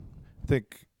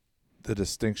think the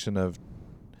distinction of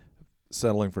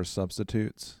settling for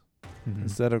substitutes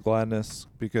instead of gladness,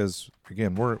 because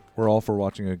again, we're all for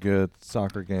watching a good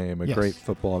soccer game, a great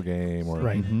football game, or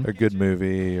a good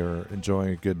movie, or enjoying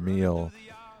a good meal.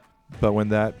 But when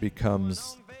that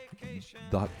becomes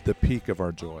the peak of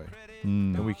our joy,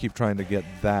 and we keep trying to get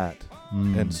that,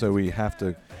 and so we have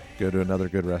to go to another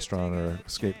good restaurant or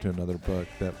escape to another book,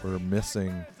 that we're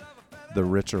missing the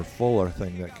richer, fuller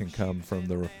thing that can come from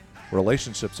the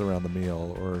relationships around the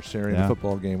meal, or sharing the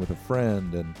football game with a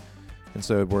friend. And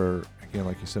so we're, again,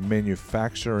 like you said,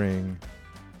 manufacturing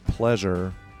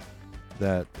pleasure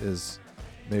that is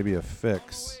maybe a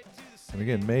fix, and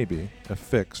again, maybe a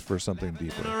fix for something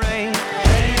deeper.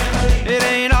 It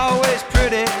ain't always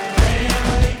pretty.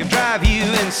 It can drive you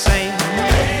insane.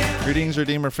 Greetings,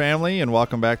 Redeemer family, and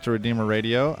welcome back to Redeemer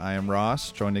Radio. I am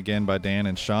Ross, joined again by Dan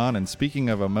and Sean. And speaking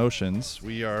of emotions,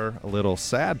 we are a little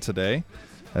sad today,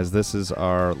 as this is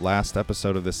our last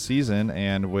episode of this season,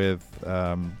 and with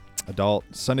adult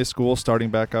Sunday school starting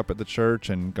back up at the church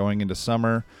and going into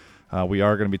summer, we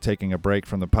are going to be taking a break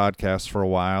from the podcast for a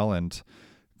while and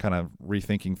kind of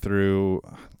rethinking through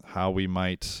how we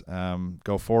might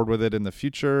go forward with it in the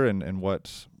future, and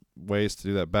what ways to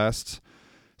do that best.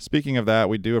 Speaking of that,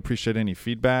 we do appreciate any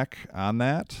feedback on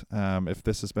that. If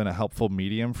this has been a helpful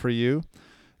medium for you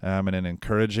and an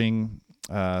encouraging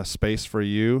space for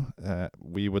you,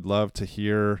 we would love to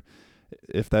hear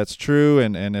if that's true,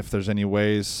 and if there's any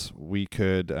ways we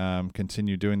could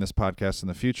continue doing this podcast in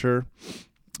the future,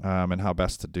 and how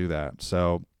best to do that.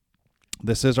 So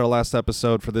this is our last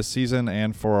episode for this season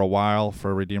and for a while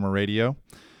for Redeemer Radio.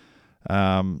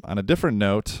 On a different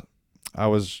note, I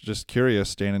was just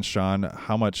curious, Dan and Sean,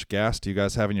 how much gas do you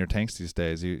guys have in your tanks these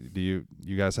days? Do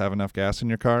you guys have enough gas in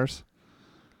your cars?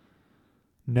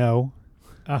 No,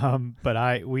 but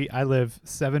I live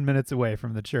 7 minutes away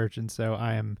from the church, and so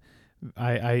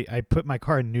I put my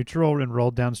car in neutral and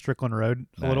rolled down Strickland Road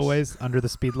a little ways under the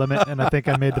speed limit, and I think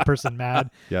I made the person mad.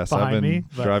 Yes, behind I've been me,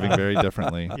 driving very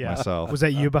differently myself. Was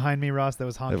that you behind me, Ross, that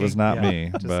was honking? It was not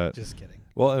me, but just kidding.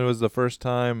 Well, it was the first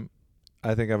time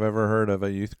I think I've ever heard of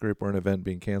a youth group or an event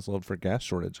being canceled for gas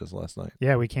shortages last night.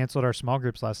 Yeah, we canceled our small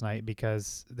groups last night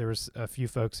because there was a few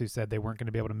folks who said they weren't going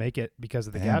to be able to make it because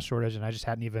of the gas shortage, and I just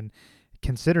hadn't even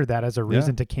considered that as a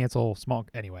reason to cancel small.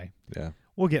 Anyway,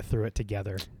 we'll get through it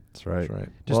together. That's right.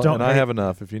 Just don't. And I have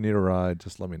enough. If you need a ride,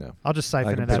 just let me know. I'll just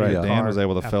siphon it out That's of right. your car. Dan was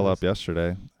able to fill up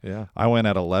yesterday. Yeah. I went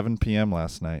at 11 p.m.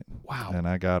 last night. Wow. And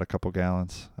I got a couple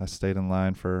gallons. I stayed in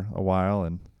line for a while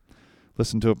and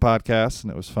listened to a podcast,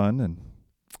 and it was fun.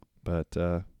 But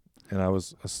I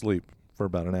was asleep for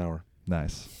about an hour.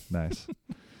 Nice.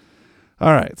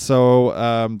 All right.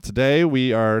 So today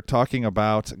we are talking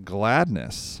about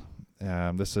gladness.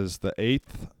 This is the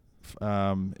eighth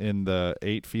in the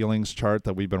 8 feelings chart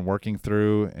that we've been working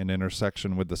through in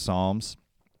intersection with the Psalms.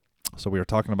 So we are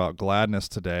talking about gladness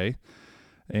today.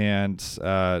 And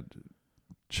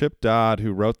Chip Dodd,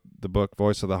 who wrote the book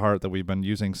Voice of the Heart that we've been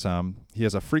using he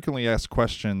has a frequently asked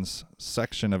questions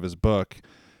section of his book.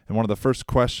 And one of the first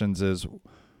questions is,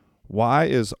 why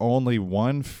is only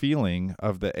one feeling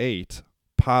of the 8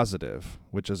 positive?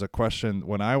 Which is a question,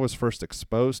 when I was first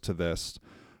exposed to this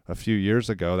a few years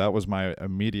ago, that was my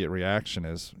immediate reaction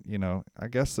is, I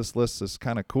guess this list is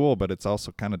kind of cool, but it's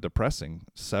also kind of depressing.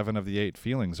 7 of the 8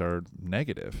 feelings are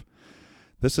negative.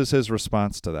 This is his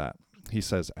response to that. He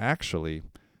says, actually,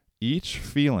 each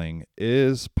feeling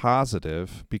is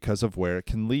positive because of where it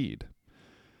can lead.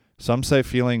 Some say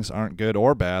feelings aren't good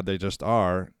or bad, they just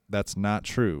are. That's not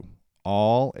true.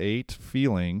 All 8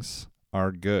 feelings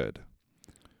are good.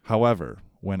 However,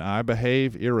 when I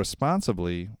behave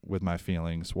irresponsibly with my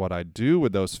feelings, what I do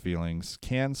with those feelings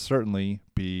can certainly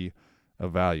be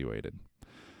evaluated.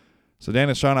 So Dan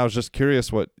and Sean, I was just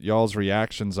curious what y'all's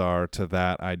reactions are to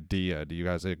that idea. Do you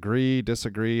guys agree,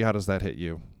 disagree? How does that hit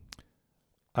you?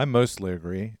 I mostly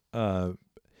agree.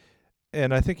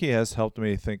 And I think he has helped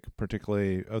me think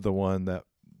particularly of the one that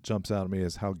jumps out at me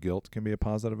is how guilt can be a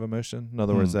positive emotion. In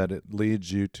other words, that it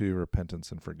leads you to repentance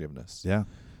and forgiveness. Yeah.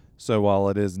 So while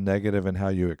it is negative in how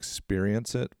you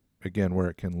experience it, again, where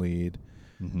it can lead,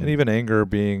 and even anger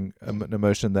being an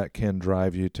emotion that can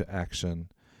drive you to action.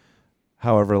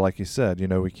 However, like you said,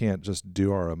 we can't just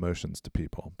do our emotions to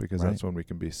people because that's when we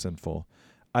can be sinful.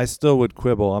 I still would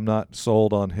quibble. I'm not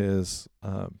sold on his,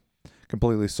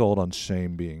 completely sold on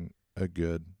shame being a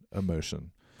good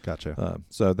emotion. Gotcha.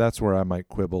 So that's where I might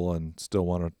quibble and still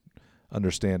want to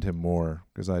understand him more,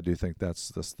 because I do think that's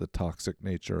the toxic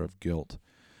nature of guilt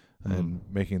and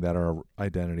making that our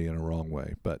identity in a wrong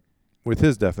way. But with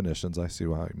his definitions, I see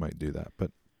how he might do that,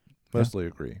 but mostly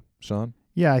agree. Sean?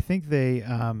 Yeah, I think they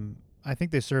I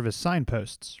think they serve as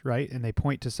signposts, right? And they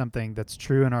point to something that's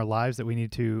true in our lives that we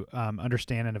need to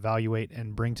understand and evaluate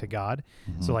and bring to God.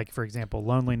 Mm-hmm. So, like, for example,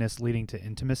 loneliness leading to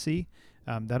intimacy.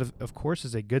 That of course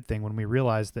is a good thing when we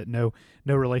realize that no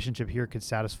relationship here could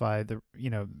satisfy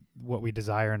what we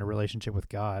desire in a relationship with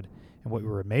God and what we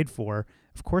were made for.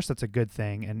 Of course, that's a good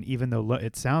thing. And even though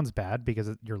it sounds bad because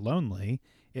you're lonely,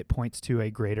 it points to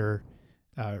a greater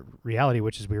reality,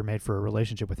 which is we were made for a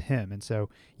relationship with Him. And so,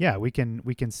 yeah, we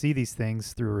can see these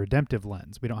things through a redemptive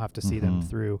lens. We don't have to see them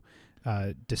through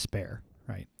despair,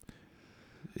 right?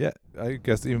 Yeah, I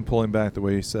guess even pulling back the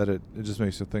way you said it, it just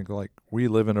makes you think like we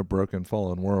live in a broken,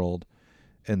 fallen world,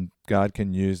 and God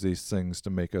can use these things to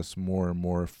make us more and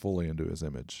more fully into His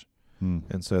image.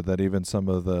 And so that even some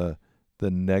of the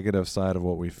negative side of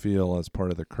what we feel as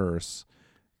part of the curse,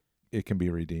 it can be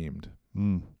redeemed.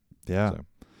 Yeah. So.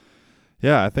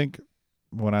 Yeah, I think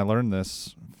when I learned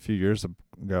this a few years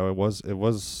ago, there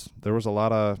was a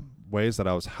lot of ways that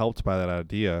I was helped by that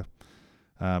idea.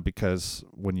 Because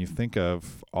when you think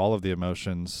of all of the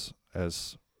emotions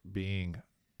as being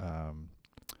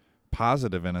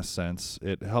positive in a sense,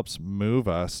 it helps move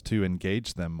us to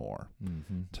engage them more,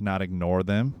 to not ignore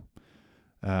them.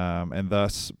 And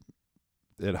thus,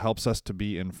 it helps us to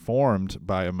be informed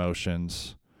by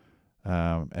emotions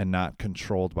and not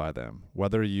controlled by them.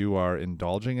 Whether you are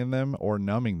indulging in them or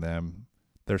numbing them,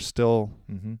 they're still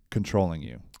controlling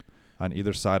you on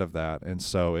either side of that. And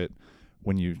so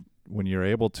when you're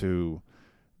able to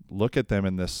look at them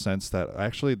in this sense that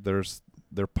actually they're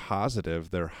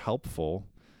positive, they're helpful,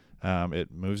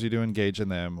 it moves you to engage in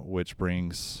them, which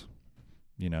brings,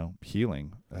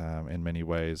 healing in many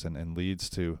ways and leads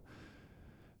to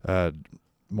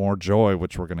more joy,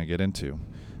 which we're going to get into.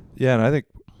 Yeah, and I think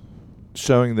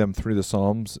showing them through the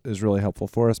Psalms is really helpful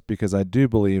for us because I do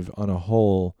believe on a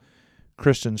whole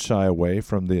Christians shy away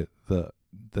from the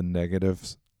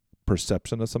negative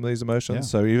perception of some of these emotions.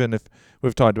 Yeah. So even if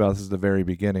we've talked about this at the very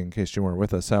beginning, in case you weren't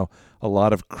with us, how a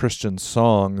lot of Christian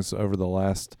songs over the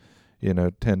last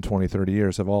 10, 20, 30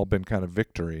 years have all been kind of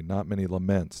victory, not many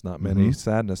laments, not many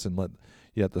sadness, and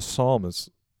yet the psalmist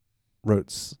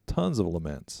wrote tons of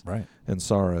laments and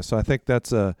sorrow. So I think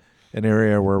that's an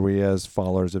area where we as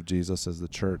followers of Jesus, as the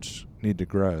church, need to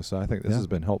grow. So I think this has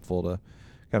been helpful to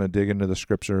kind of dig into the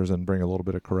scriptures and bring a little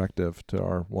bit of corrective to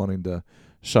our wanting to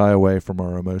shy away from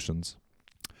our emotions.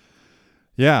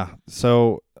 Yeah.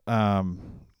 So,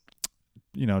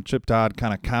 Chip Dodd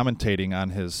kind of commentating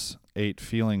on his 8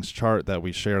 feelings chart that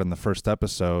we shared in the first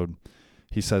episode,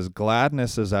 he says,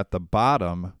 gladness is at the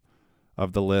bottom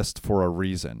of the list for a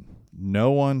reason.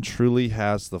 No one truly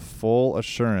has the full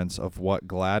assurance of what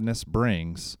gladness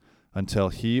brings until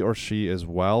he or she is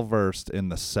well versed in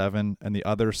the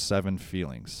other 7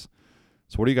 feelings.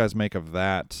 So what do you guys make of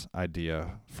that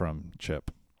idea from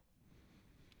Chip?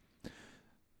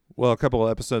 Well, a couple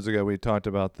of episodes ago, we talked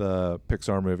about the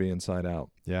Pixar movie Inside Out.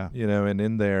 Yeah. And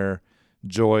in there,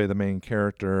 Joy, the main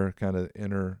character, kind of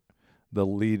the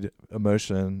lead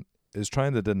emotion, is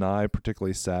trying to deny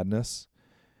particularly sadness.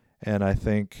 And I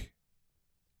think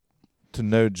to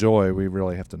know joy, we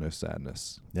really have to know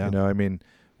sadness. Yeah.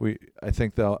 I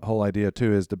think the whole idea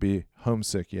too is to be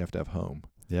homesick, you have to have home.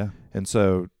 Yeah. And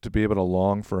so to be able to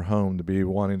long for home, to be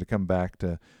wanting to come back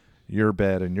to your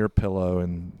bed and your pillow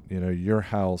and, your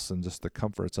house and just the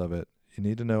comforts of it, you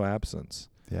need to know absence.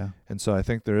 Yeah. And so I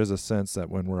think there is a sense that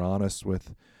when we're honest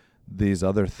with these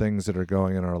other things that are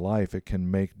going in our life, it can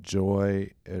make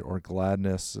joy or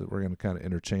gladness, we're going to kind of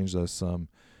interchange those some,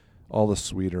 all the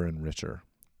sweeter and richer.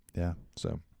 Yeah.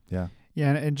 So, yeah.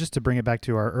 Yeah, and just to bring it back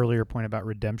to our earlier point about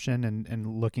redemption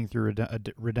and looking through a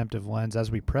redemptive lens,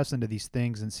 as we press into these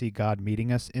things and see God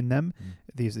meeting us in them,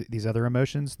 these other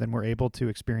emotions, then we're able to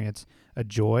experience a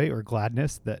joy or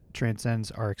gladness that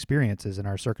transcends our experiences and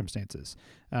our circumstances,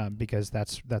 because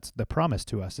that's the promise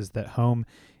to us, is that home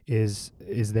is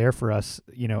there for us,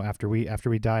 after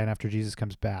we die and after Jesus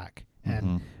comes back,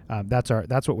 and that's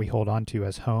what we hold on to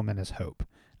as home and as hope.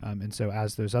 And so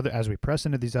as we press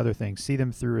into these other things, see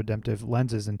them through redemptive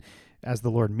lenses, and as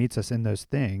the Lord meets us in those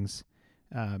things,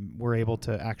 we're able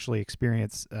to actually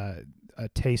experience a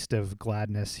taste of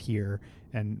gladness here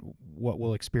and what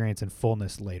we'll experience in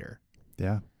fullness later.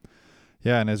 Yeah.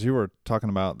 Yeah, and as you were talking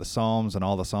about the Psalms and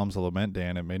all the Psalms of Lament,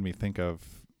 Dan, it made me think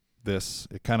of this.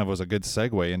 It kind of was a good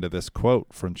segue into this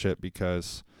quote from Chip,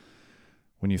 because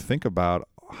when you think about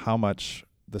how much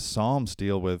the Psalms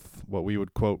deal with what we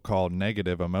would quote call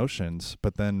negative emotions,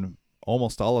 but then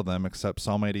almost all of them except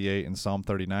Psalm 88 and Psalm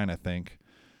 39, I think,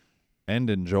 end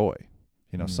in joy.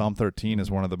 Psalm 13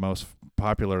 is one of the most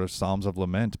popular Psalms of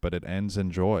Lament, but it ends in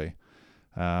joy.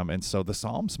 And so the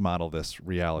Psalms model this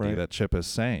reality Right. that Chip is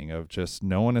saying of just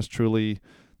no one is truly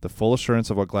the full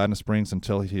assurance of what gladness brings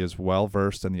until he is well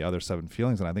versed in the other 7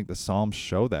 feelings. And I think the Psalms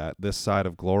show that this side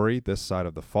of glory, this side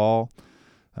of the fall,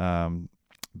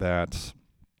 that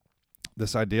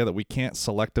this idea that we can't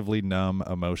selectively numb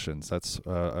emotions. That's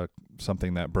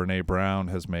something that Brene Brown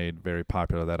has made very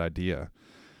popular, that idea.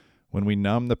 When we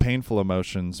numb the painful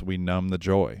emotions, we numb the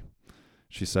joy.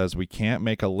 She says we can't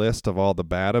make a list of all the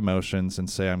bad emotions and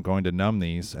say, I'm going to numb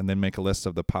these, and then make a list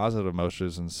of the positive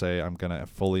emotions and say, I'm going to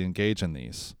fully engage in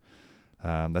these.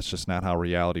 That's just not how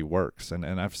reality works. And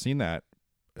I've seen that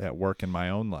at work in my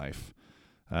own life.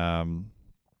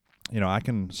 I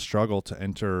can struggle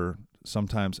to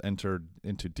sometimes enter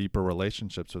into deeper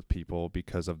relationships with people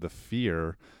because of the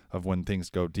fear of when things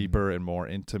go deeper and more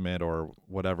intimate or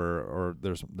whatever, or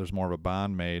there's more of a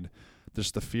bond made.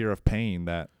 There's the fear of pain,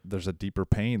 that there's a deeper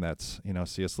pain that's,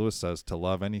 C.S. Lewis says to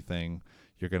love anything,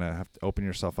 you're going to have to open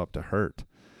yourself up to hurt.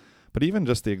 But even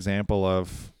just the example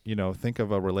of, think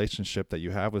of a relationship that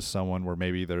you have with someone where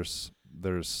maybe there's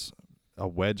a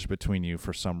wedge between you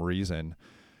for some reason.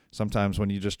 Sometimes when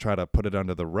you just try to put it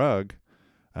under the rug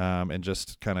and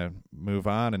just kind of move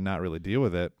on and not really deal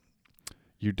with it,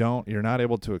 you're not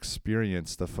able to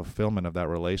experience the fulfillment of that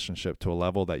relationship to a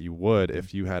level that you would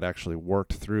if you had actually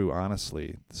worked through,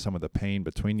 honestly, some of the pain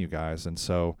between you guys. And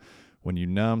so when you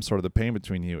numb sort of the pain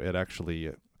between you,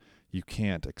 you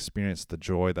can't experience the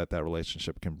joy that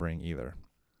relationship can bring either.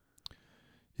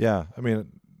 Yeah. I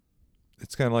mean,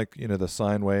 it's kind of like, the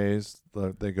sine waves,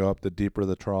 they go up, the deeper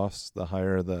the troughs, the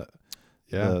higher the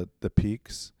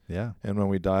peaks. Yeah. And when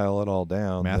we dial it all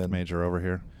down, Math major over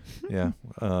here. Yeah.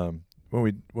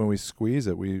 When we squeeze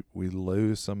it, we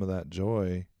lose some of that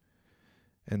joy.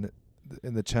 And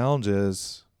the challenge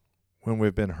is when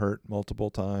we've been hurt multiple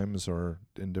times or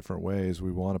in different ways, we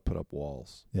want to put up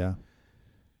walls. Yeah.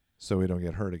 So we don't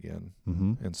get hurt again.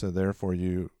 Mm-hmm. And so therefore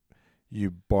you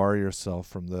bar yourself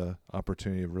from the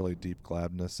opportunity of really deep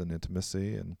gladness and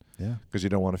intimacy, and because you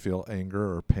don't want to feel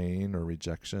anger or pain or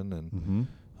rejection, and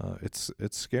it's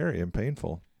scary and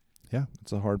painful. Yeah.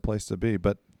 It's a hard place to be,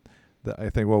 but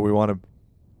I think what we want to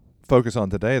focus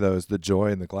on today, though, is the joy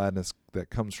and the gladness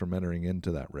that comes from entering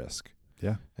into that risk.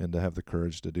 Yeah. And to have the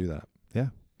courage to do that. Yeah.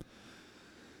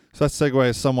 So that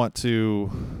segues somewhat to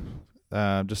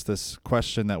just this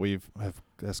question that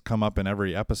has come up in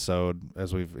every episode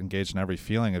as we've engaged in every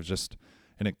feeling of just,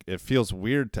 and it feels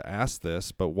weird to ask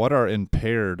this, but what are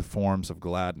impaired forms of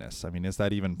gladness? I mean, is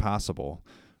that even possible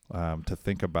to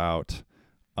think about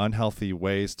unhealthy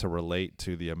ways to relate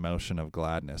to the emotion of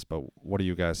gladness? But what do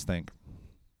you guys think?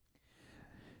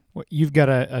 Well, you've got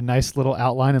a nice little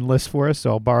outline and list for us,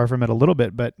 so I'll borrow from it a little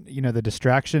bit. But the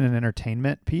distraction and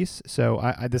entertainment piece. So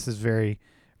I this is very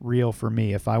real for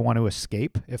me. If I want to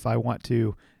escape, if I want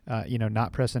to,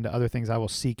 not press into other things, I will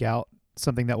seek out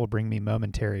something that will bring me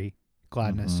momentary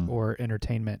gladness or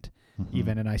entertainment.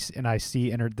 Even and I see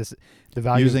the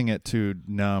value using it to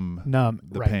numb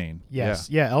the right. pain. Yes,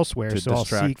 elsewhere. To so I'll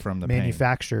distract seek from the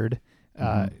manufactured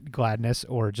gladness,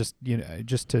 or just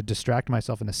to distract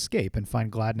myself and escape and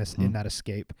find gladness in that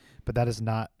escape. But that is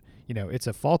not, it's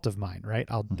a fault of mine, right?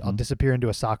 I'll disappear into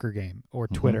a soccer game or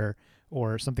Twitter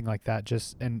or something like that.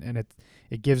 Just and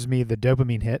it gives me the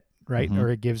dopamine hit, right? Or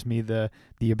it gives me the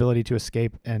ability to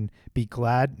escape and be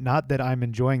glad, not that I'm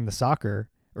enjoying the soccer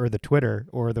or the Twitter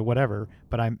or the whatever,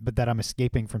 but that I'm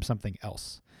escaping from something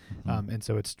else. And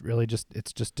so it's really just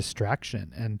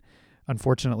distraction. And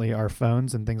unfortunately our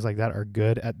phones and things like that are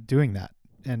good at doing that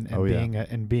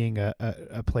and being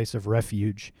a place of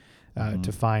refuge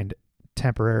to find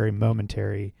temporary,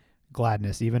 momentary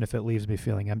gladness, even if it leaves me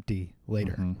feeling empty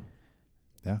later.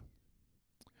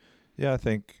 Yeah, I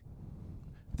think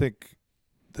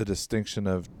the distinction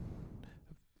of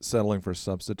settling for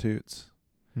substitutes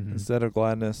instead of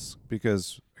gladness,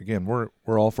 because again, we're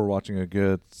all for watching a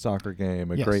good soccer game,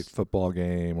 a great football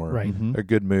game, or a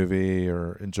good movie,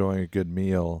 or enjoying a good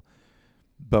meal.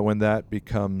 But when that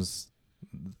becomes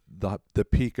the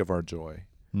peak of our joy,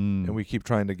 and we keep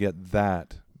trying to get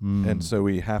that, and so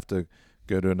we have to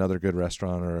go to another good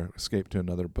restaurant or escape to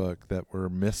another book, that we're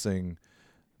missing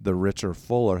the richer,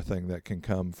 fuller thing that can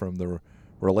come from the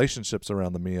relationships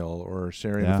around the meal or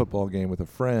sharing a football game with a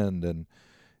friend.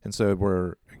 And so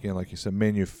we're, again, like you said,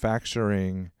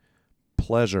 manufacturing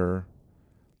pleasure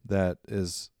that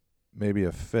is maybe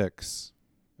a fix,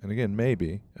 and again,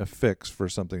 maybe a fix for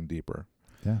something deeper.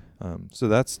 Yeah. So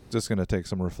that's just going to take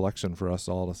some reflection for us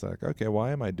all to say, okay, why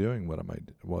am I doing what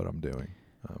I'm doing?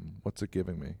 What's it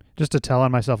giving me? Just to tell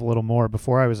on myself a little more,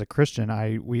 before I was a Christian,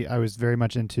 I was very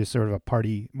much into sort of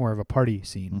more of a party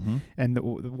scene. Mm-hmm. And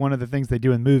one of the things they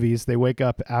do in movies, they wake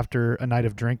up after a night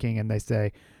of drinking and they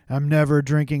say, "I'm never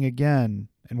drinking again."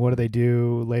 And what do they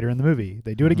do later in the movie?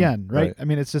 They do it again, right? I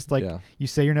mean, it's just like you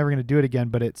say you're never going to do it again,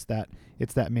 but it's that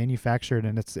manufactured,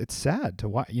 and it's sad to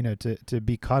watch, to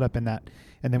be caught up in that.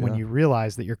 And then when you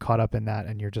realize that you're caught up in that,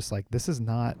 and you're just like, this is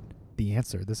not the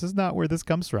answer. This is not where this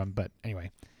comes from. But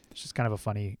anyway, it's just kind of a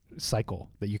funny cycle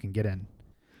that you can get in.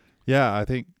 Yeah, I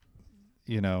think,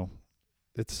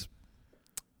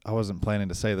 I wasn't planning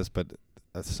to say this, but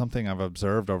it's something I've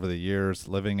observed over the years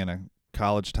living in a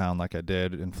college town like I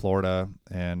did in Florida.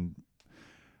 And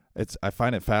I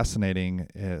find it fascinating,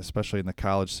 especially in the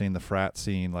college scene, the frat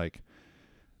scene, like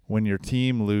when your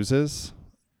team loses,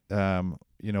 what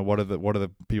do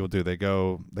the people do? They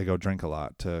go drink a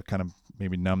lot to kind of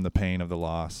maybe numb the pain of the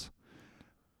loss.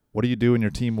 What do you do when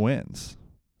your team wins?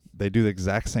 They do the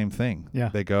exact same thing. Yeah.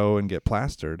 They go and get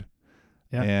plastered.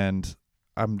 Yeah. And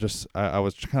I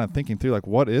was kind of thinking through, like,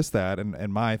 what is that?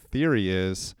 And my theory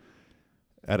is,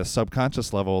 at a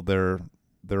subconscious level, they're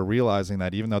realizing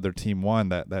that even though their team won,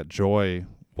 that joy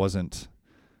wasn't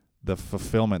the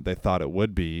fulfillment they thought it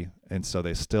would be, and so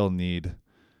they still need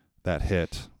that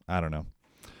hit. I don't know.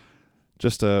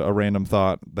 Just a random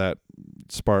thought that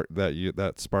sparked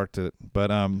it.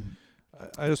 But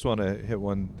I just want to hit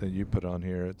one that you put on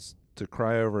here. It's to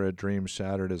cry over a dream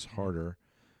shattered is harder,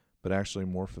 but actually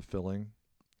more fulfilling,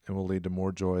 and will lead to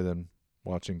more joy than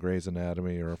watching Grey's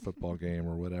Anatomy or a football game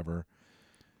or whatever.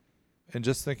 And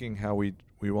just thinking how we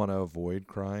want to avoid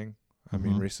crying. I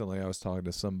mean, recently I was talking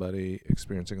to somebody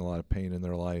experiencing a lot of pain in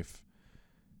their life,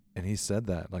 and he said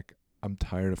that, like, I'm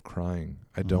tired of crying.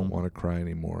 I don't want to cry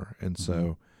anymore. And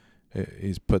so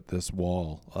he's put this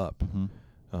wall up.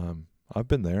 I've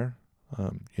been there.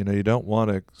 You don't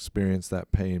want to experience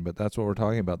that pain, but that's what we're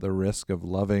talking about, the risk of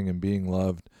loving and being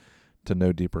loved to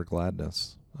know deeper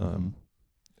gladness.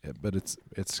 But it's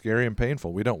scary and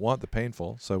painful. We don't want the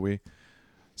painful, so we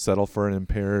settle for an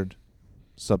impaired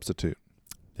substitute.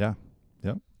 Yeah.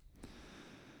 Yep.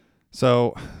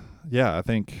 So, I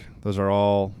think those are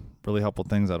all really helpful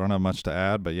things. I don't have much to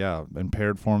add, but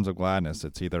impaired forms of gladness.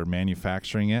 It's either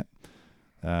manufacturing it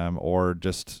or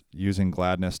just using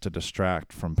gladness to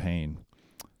distract from pain.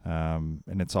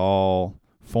 And it's all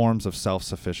forms of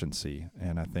self-sufficiency.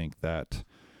 And I think that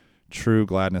true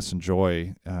gladness and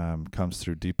joy comes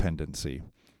through dependency,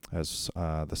 as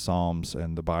the Psalms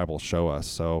and the Bible show us.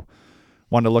 So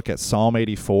wanted to look at Psalm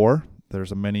 84.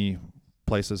 There's many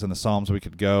places in the Psalms we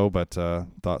could go, but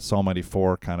thought Psalm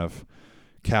 84 kind of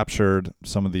captured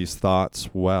some of these thoughts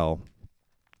well.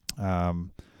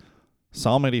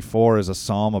 Psalm 84 is a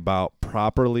psalm about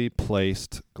properly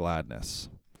placed gladness.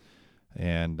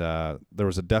 And there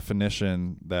was a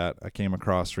definition that I came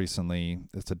across recently.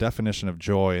 It's a definition of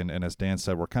joy, and as Dan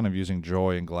said, we're kind of using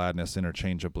joy and gladness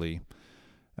interchangeably.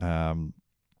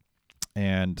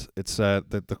 And it said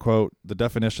that the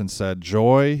definition said,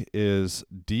 joy is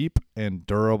deep and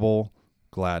durable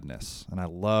gladness. And I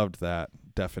loved that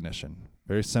definition.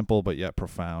 Very simple, but yet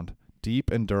profound.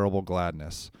 Deep and durable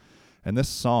gladness. And this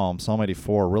Psalm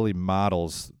 84, really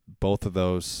models both of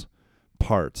those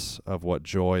parts of what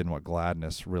joy and what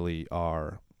gladness really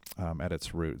are at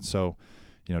its root. So,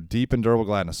 deep and durable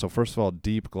gladness. So first of all,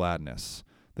 deep gladness.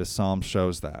 This Psalm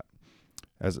shows that.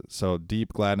 So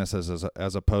deep gladness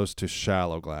as opposed to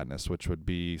shallow gladness, which would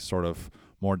be sort of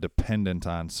more dependent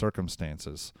on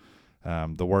circumstances.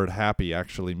 The word happy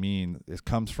actually it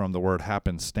comes from the word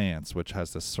happenstance, which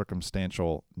has this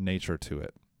circumstantial nature to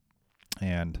it.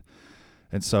 And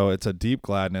so it's a deep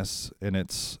gladness, and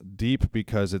it's deep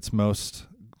because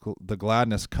the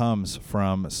gladness comes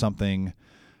from something,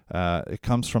 it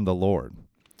comes from the Lord.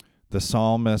 The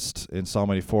psalmist in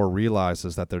Psalm 84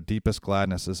 realizes that their deepest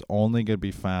gladness is only going to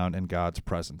be found in God's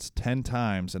presence. 10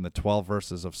 times in the 12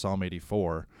 verses of Psalm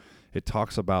 84, it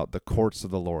talks about the courts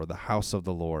of the Lord, the house of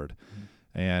the Lord,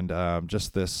 and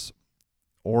just this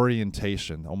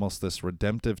orientation, almost this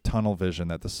redemptive tunnel vision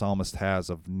that the psalmist has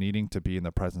of needing to be in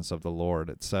the presence of the Lord.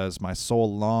 It says, my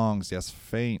soul longs, yes,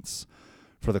 faints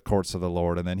for the courts of the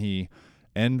Lord. And then he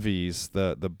envies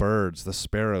the birds, the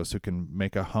sparrows who can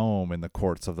make a home in the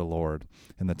courts of the Lord,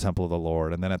 in the temple of the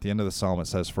Lord. And then at the end of the psalm, it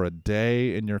says, for a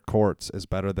day in your courts is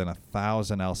better than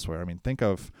 1,000 elsewhere. I mean, think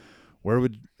of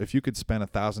if you could spend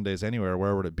 1,000 days anywhere,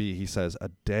 where would it be? He says, a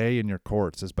day in your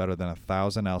courts is better than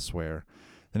 1,000 elsewhere.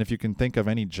 And if you can think of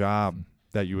any job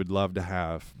that you would love to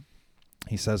have,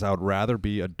 he says, I would rather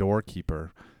be a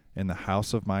doorkeeper in the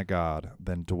house of my God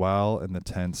than dwell in the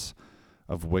tents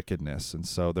of wickedness. And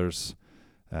so there's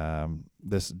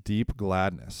this deep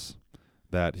gladness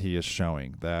that he is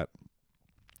showing, that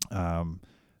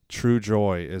true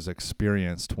joy is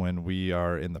experienced when we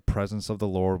are in the presence of the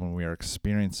Lord, when we are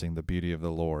experiencing the beauty of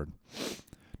the Lord.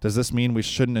 Does this mean we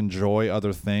shouldn't enjoy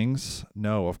other things?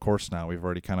 No, of course not. We've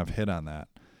already kind of hit on that.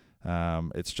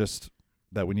 It's just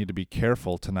that we need to be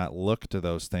careful to not look to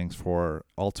those things for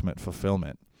ultimate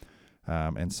fulfillment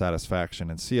and satisfaction.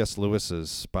 And C.S.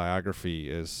 Lewis's biography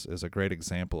is a great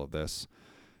example of this.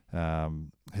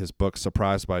 His book,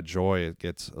 Surprised by Joy, it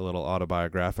gets a little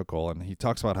autobiographical, and he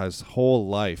talks about how his whole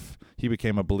life, he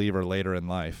became a believer later in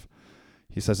life.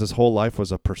 He says his whole life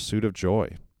was a pursuit of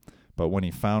joy, but when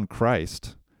he found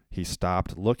Christ, he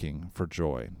stopped looking for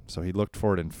joy. So he looked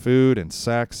for it in food and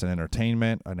sex and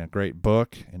entertainment and a great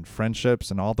book and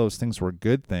friendships, and all those things were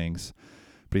good things,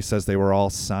 but he says they were all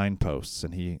signposts,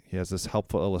 and he has this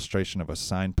helpful illustration of a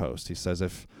signpost. He says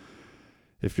if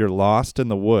you're lost in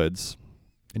the woods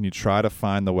and you try to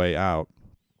find the way out,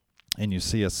 and you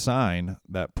see a sign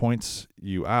that points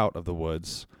you out of the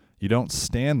woods, you don't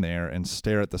stand there and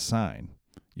stare at the sign.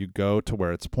 You go to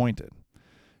where it's pointed.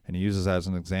 And he uses as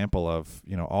an example of,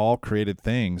 all created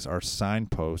things are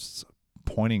signposts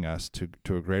pointing us to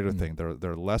a greater thing.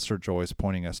 They're lesser joys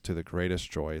pointing us to the greatest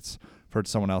joy. I've heard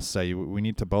someone else say we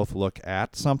need to both look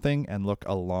at something and look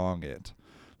along it.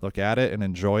 Look at it and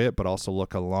enjoy it, but also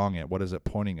look along it. What is it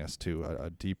pointing us to? A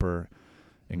deeper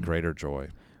and greater joy.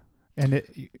 And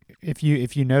if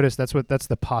you notice, that's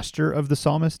the posture of the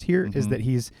psalmist here, is that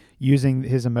he's using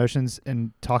his emotions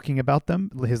and talking about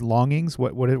them, his longings,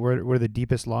 what are the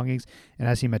deepest longings, and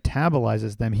as he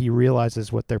metabolizes them, he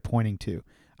realizes what they're pointing to.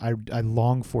 I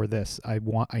long for this. I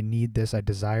need this. I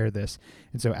desire this.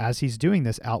 And so as he's doing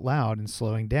this out loud and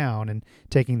slowing down and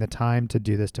taking the time to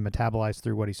do this, to metabolize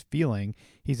through what he's feeling,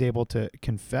 he's able to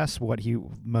confess what he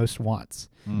most wants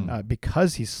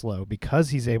because he's slow,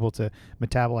 because he's able to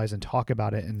metabolize and talk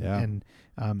about it and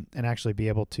actually be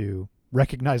able to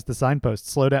recognize the signpost,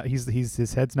 slow down.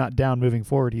 His head's not down moving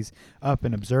forward. He's up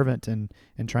and observant and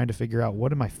trying to figure out,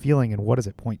 what am I feeling and what does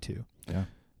it point to? Yeah.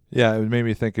 Yeah, it made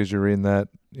me think as you're reading that,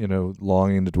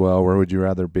 longing to dwell, where would you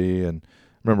rather be? And I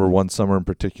remember one summer in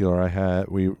particular,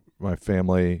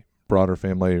 my broader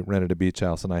family rented a beach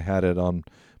house, and I had it on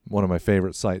one of my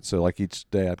favorite sites. So like each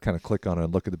day I'd kind of click on it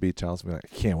and look at the beach house and be like,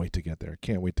 I can't wait to get there.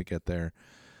 Can't wait to get there.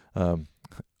 On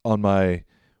my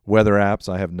weather apps,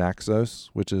 I have Naxos,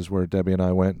 which is where Debbie and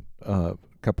I went a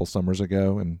couple summers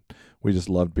ago, and we just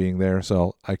loved being there.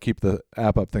 So I keep the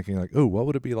app up thinking like, oh, what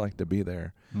would it be like to be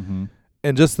there? Mm-hmm.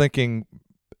 And just thinking,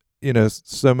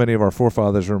 so many of our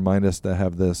forefathers remind us to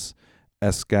have this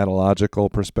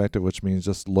eschatological perspective, which means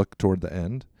just look toward the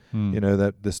end,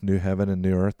 that this new heaven and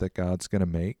new earth that God's going to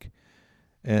make.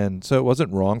 And so it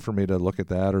wasn't wrong for me to look at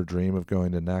that or dream of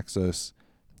going to Naxos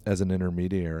as an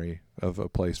intermediary of a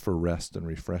place for rest and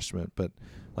refreshment. But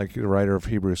like the writer of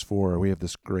Hebrews 4, we have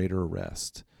this greater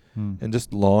rest and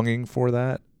just longing for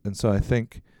that. And so I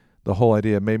think the whole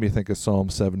idea made me think of Psalm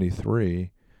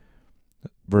 73,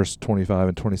 verse 25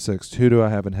 and 26, who do I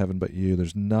have in heaven but you?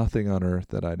 There's nothing on earth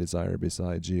that I desire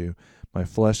besides you. My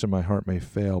flesh and my heart may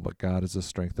fail, but God is the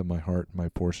strength of my heart and my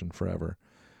portion forever.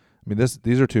 I mean,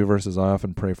 these are two verses I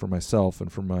often pray for myself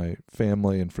and for my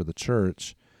family and for the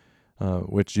church,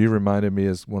 which you reminded me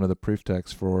is one of the proof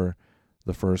texts for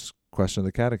the first question of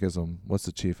the catechism. What's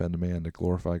the chief end of man? To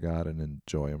glorify God and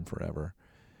enjoy him forever.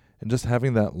 And just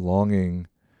having that longing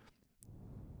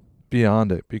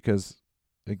beyond it, because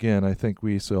again, I think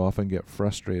we so often get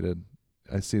frustrated.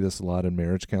 I see this a lot in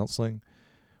marriage counseling.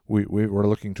 We're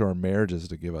looking to our marriages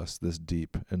to give us this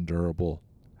deep and durable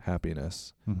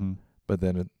happiness, but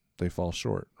then they fall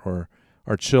short. Or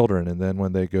our children, and then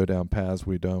when they go down paths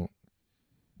we don't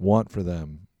want for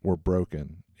them, we're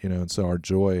broken. And so our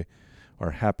joy,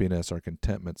 our happiness, our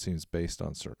contentment seems based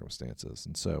on circumstances.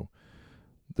 And so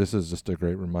this is just a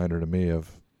great reminder to me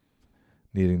of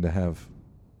needing to have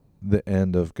the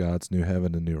end of God's new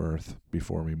heaven and new earth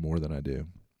before me more than I do.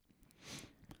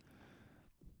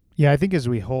 Yeah, I think as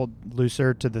we hold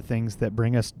looser to the things that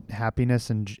bring us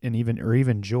happiness and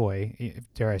even joy,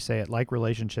 dare I say it, like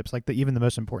relationships, like even the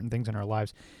most important things in our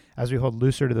lives, as we hold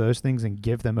looser to those things and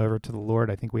give them over to the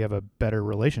Lord, I think we have a better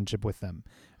relationship with them.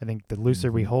 I think the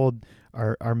looser we hold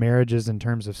our marriages in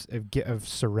terms of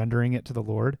surrendering it to the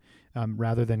Lord,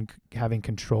 rather than having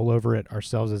control over it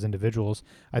ourselves as individuals,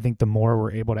 I think the more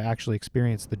we're able to actually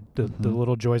experience the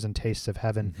little joys and tastes of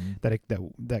heaven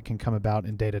that can come about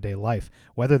in day-to-day life,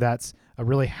 whether that's a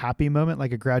really happy moment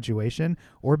like a graduation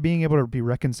or being able to be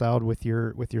reconciled with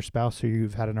your spouse who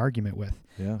you've had an argument with.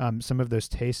 Yeah. Some of those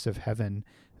tastes of heaven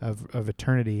of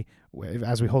eternity,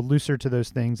 as we hold looser to those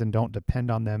things and don't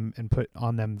depend on them and put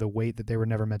on them the weight that they were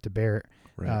never meant to bear,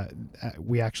 Right.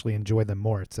 we actually enjoy them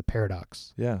more. It's a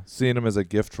paradox. Yeah. Seeing them as a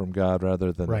gift from God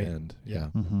rather than Right. the end. Yeah.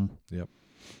 Mm-hmm. Yep.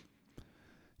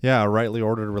 Yeah, a rightly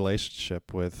ordered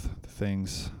relationship with the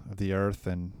things of the earth.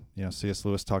 And, C.S.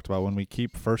 Lewis talked about when we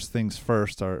keep first things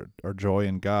first, our joy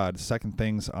in God, second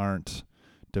things aren't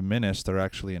diminished, they're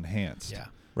actually enhanced. Yeah.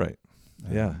 Right.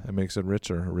 Yeah. It makes it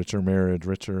richer. A richer marriage,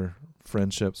 richer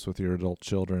friendships with your adult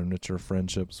children, richer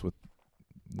friendships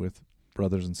with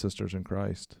brothers and sisters in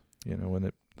Christ,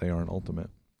 when they aren't ultimate.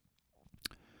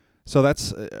 So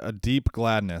that's a deep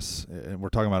gladness. We're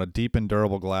talking about a deep and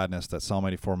durable gladness that Psalm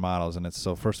 84 models. And it's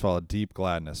first of all, a deep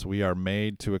gladness. We are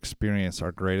made to experience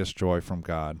our greatest joy from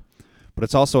God. But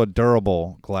it's also a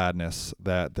durable gladness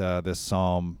that this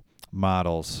psalm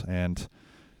models. And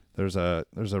there's a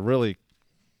really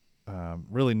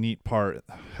really neat part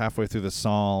halfway through the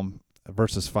psalm.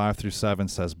 Verses 5 through 7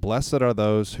 says, "Blessed are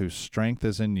those whose strength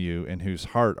is in you, and whose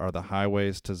heart are the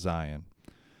highways to Zion.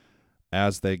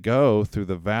 As they go through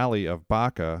the valley of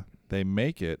Baca, they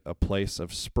make it a place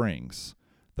of springs.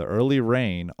 The early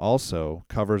rain also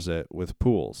covers it with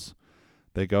pools.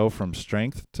 They go from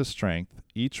strength to strength.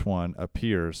 Each one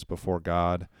appears before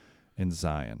God in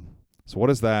Zion." So what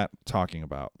is that talking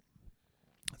about?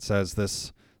 It says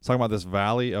it's talking about this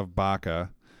valley of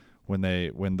Baca.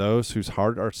 When those whose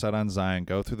heart are set on Zion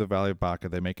go through the valley of Baca,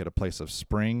 they make it a place of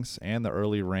springs, and the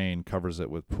early rain covers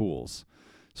it with pools.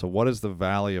 So what is the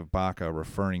valley of Baca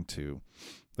referring to?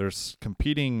 There's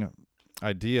competing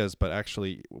ideas, but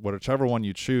actually, whichever one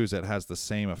you choose, it has the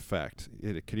same effect.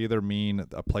 It could either mean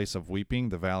a place of weeping,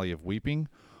 the valley of weeping,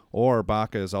 or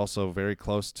Baca is also very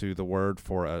close to the word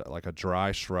for a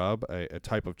dry shrub, a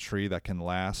type of tree that can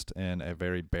last in a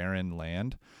very barren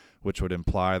land, which would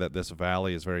imply that this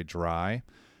valley is very dry,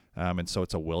 and so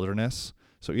it's a wilderness.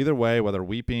 So either way, whether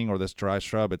weeping or this dry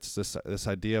shrub, it's this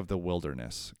idea of the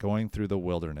wilderness, going through the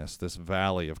wilderness. This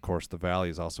valley, of course, the valley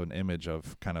is also an image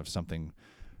of kind of something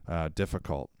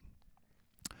difficult.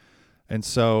 And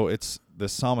so the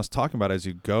psalmist talking about as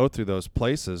you go through those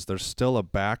places, there's still a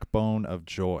backbone of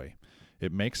joy.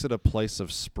 It makes it a place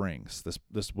of springs.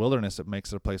 This wilderness, it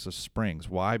makes it a place of springs.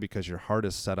 Why? Because your heart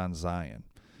is set on Zion.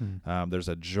 There's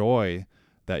a joy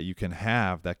that you can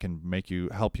have that can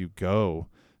help you go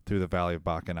through the valley of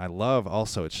Baca. And I love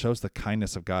also, it shows the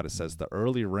kindness of God. It says the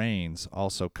early rains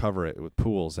also cover it with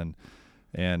pools. And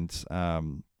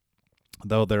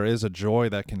though there is a joy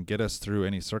that can get us through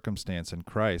any circumstance in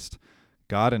Christ,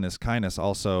 God in his kindness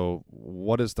also,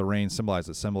 what does the rain symbolize?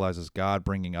 It symbolizes God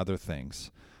bringing other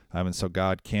things. And so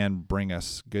God can bring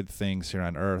us good things here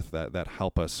on earth that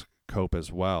help us cope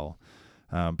as well.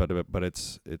 But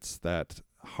it's that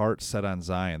heart set on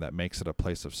Zion that makes it a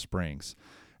place of springs.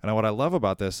 And what I love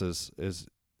about this is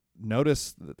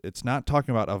notice that it's not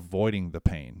talking about avoiding the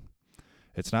pain.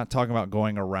 It's not talking about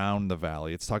going around the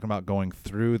valley. It's talking about going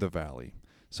through the valley.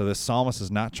 So this psalmist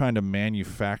is not trying to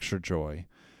manufacture joy,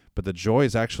 but the joy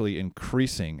is actually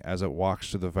increasing as it walks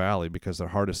through the valley because their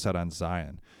heart is set on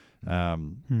Zion.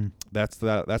 That's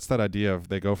that idea of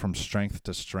they go from strength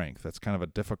to strength. That's kind of a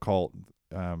difficult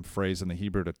phrase in the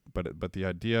Hebrew, but the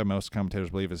idea most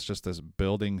commentators believe is just this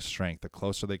building strength. The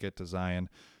closer they get to Zion,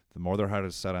 the more their heart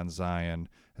is set on Zion.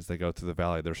 As they go through the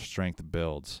valley, their strength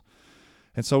builds.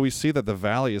 And so we see that the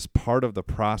valley is part of the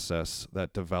process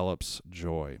that develops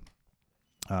joy.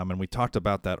 And we talked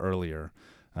about that earlier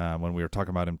when we were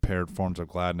talking about impaired forms of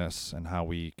gladness and how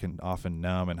we can often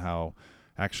numb, and how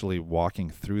actually walking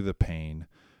through the pain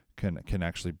can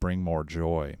actually bring more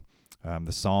joy.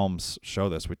 The Psalms show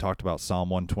this. We talked about Psalm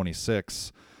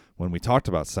 126 when we talked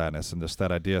about sadness, and just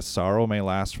that idea, sorrow may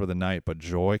last for the night, but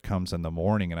joy comes in the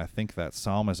morning. And I think that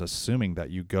Psalm is assuming that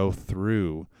you go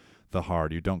through the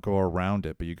hard. You don't go around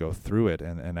it, but you go through it,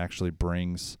 and actually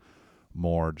brings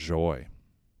more joy.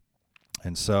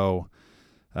 And so,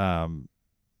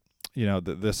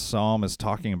 this psalm is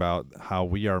talking about how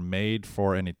we are made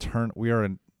for an eternal. We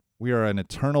are an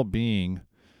eternal being,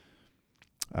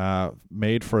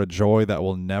 made for a joy that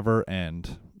will never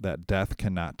end, that death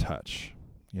cannot touch.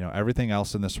 Everything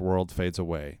else in this world fades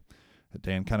away.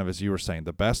 Dan, kind of as you were saying,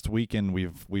 the best weekend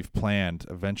we've planned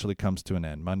eventually comes to an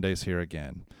end. Monday's here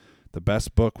again. The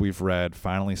best book we've read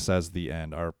finally says the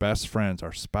end. Our best friends,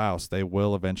 our spouse, they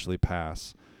will eventually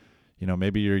pass.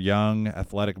 Maybe your young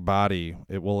athletic body,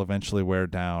 it will eventually wear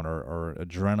down, or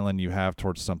adrenaline you have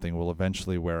towards something will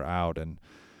eventually wear out. And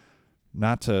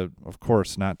not to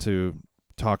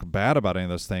talk bad about any of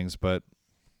those things, but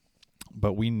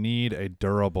we need a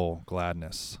durable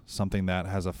gladness, something that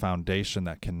has a foundation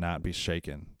that cannot be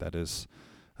shaken, that is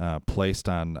placed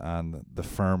on the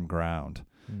firm ground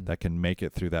that can make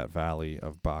it through that valley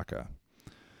of Baca.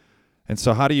 And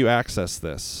so how do you access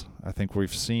this? I think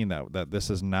we've seen that this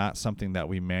is not something that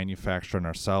we manufacture in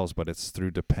ourselves, but it's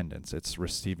through dependence. It's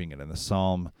receiving it. And the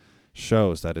psalm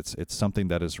shows that it's something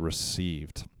that is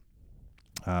received.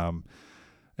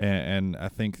 And I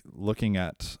think looking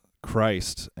at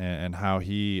Christ and how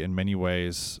he, in many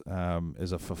ways,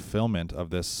 is a fulfillment of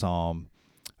this psalm,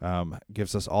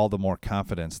 gives us all the more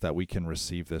confidence that we can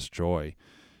receive this joy.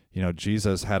 You know,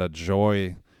 Jesus had a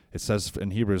joy. It says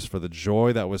in Hebrews, for the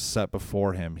joy that was set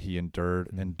before him, he endured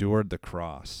the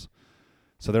cross.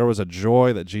 So there was a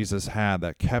joy that Jesus had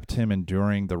that kept him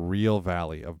enduring the real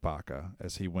valley of Baca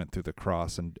as he went through the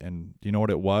cross. And you know what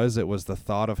it was? It was the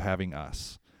thought of having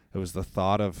us. It was the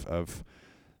thought of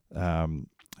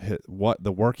what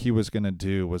the work he was going to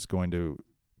do was going to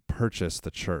purchase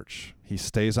the church. He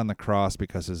stays on the cross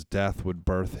because his death would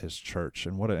birth his church.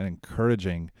 And what an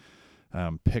encouraging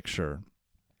picture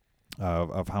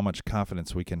of how much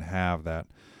confidence we can have that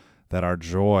our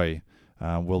joy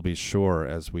will be sure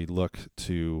as we look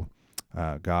to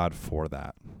God for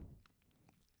that.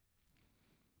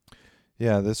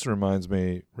 Yeah, this reminds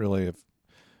me really of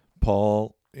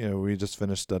Paul. You know, we just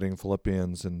finished studying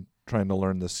Philippians and trying to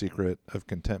learn the secret of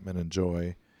contentment and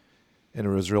joy. And it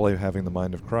was really having the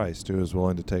mind of Christ, who was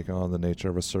willing to take on the nature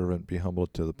of a servant, be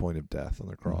humbled to the point of death on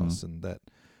the cross. Mm-hmm. And that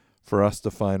for us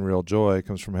to find real joy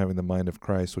comes from having the mind of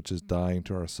Christ, which is dying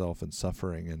to ourself and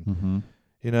suffering. And,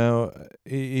 you know,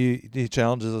 he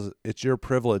challenges us, it's your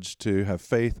privilege to have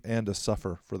faith and to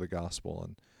suffer for the gospel.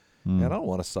 And I don't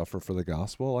want to suffer for the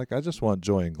gospel. Like, I just want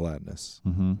joy and gladness.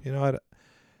 You know,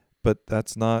 but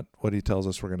that's not what he tells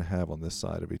us we're going to have on this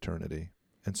side of eternity.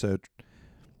 And so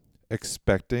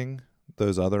expecting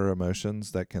those other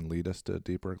emotions that can lead us to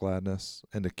deeper gladness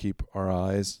and to keep our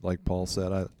eyes, like Paul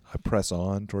said, I press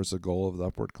on towards the goal of the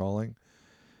upward calling.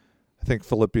 I think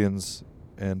Philippians,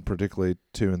 and particularly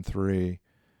 2 and 3,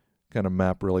 kind of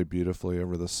map really beautifully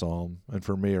over the psalm. And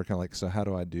for me are kind of like, so how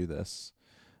do I do this?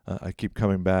 I keep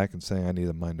coming back and saying I need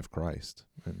the mind of Christ,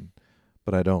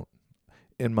 but I don't.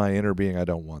 In my inner being, I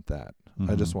don't want that.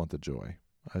 I just want the joy.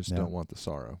 I just don't want the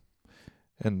sorrow.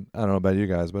 And I don't know about you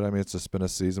guys, but I mean, it's just been a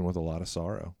season with a lot of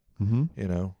sorrow. You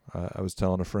know, I was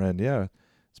telling a friend,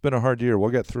 it's been a hard year.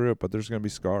 We'll get through it, but there's going to be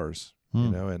scars,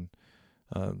 you know, and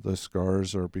those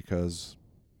scars are because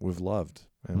we've loved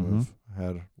and we've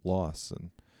had loss,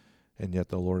 and yet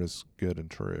the Lord is good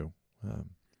and true.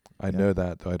 I know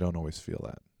that, though I don't always feel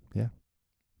that.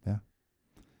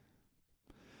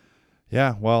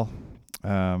 Yeah. Well,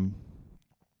 man,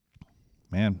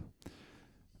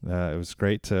 it was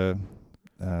great to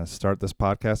start this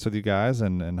podcast with you guys,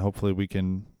 and hopefully we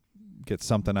can get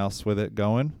something else with it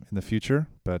going in the future.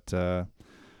 But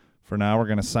for now, we're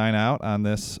going to sign out on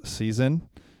this season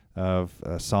of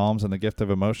Psalms and the Gift of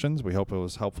Emotions. We hope it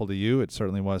was helpful to you. It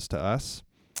certainly was to us.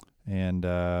 And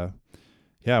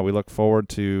we look forward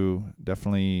to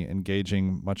definitely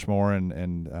engaging much more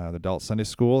in the adult Sunday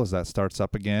school as that starts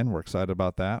up again. We're excited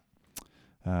about that.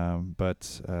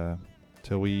 But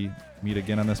till we meet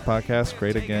again on this podcast,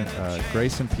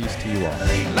 grace and peace to you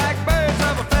all.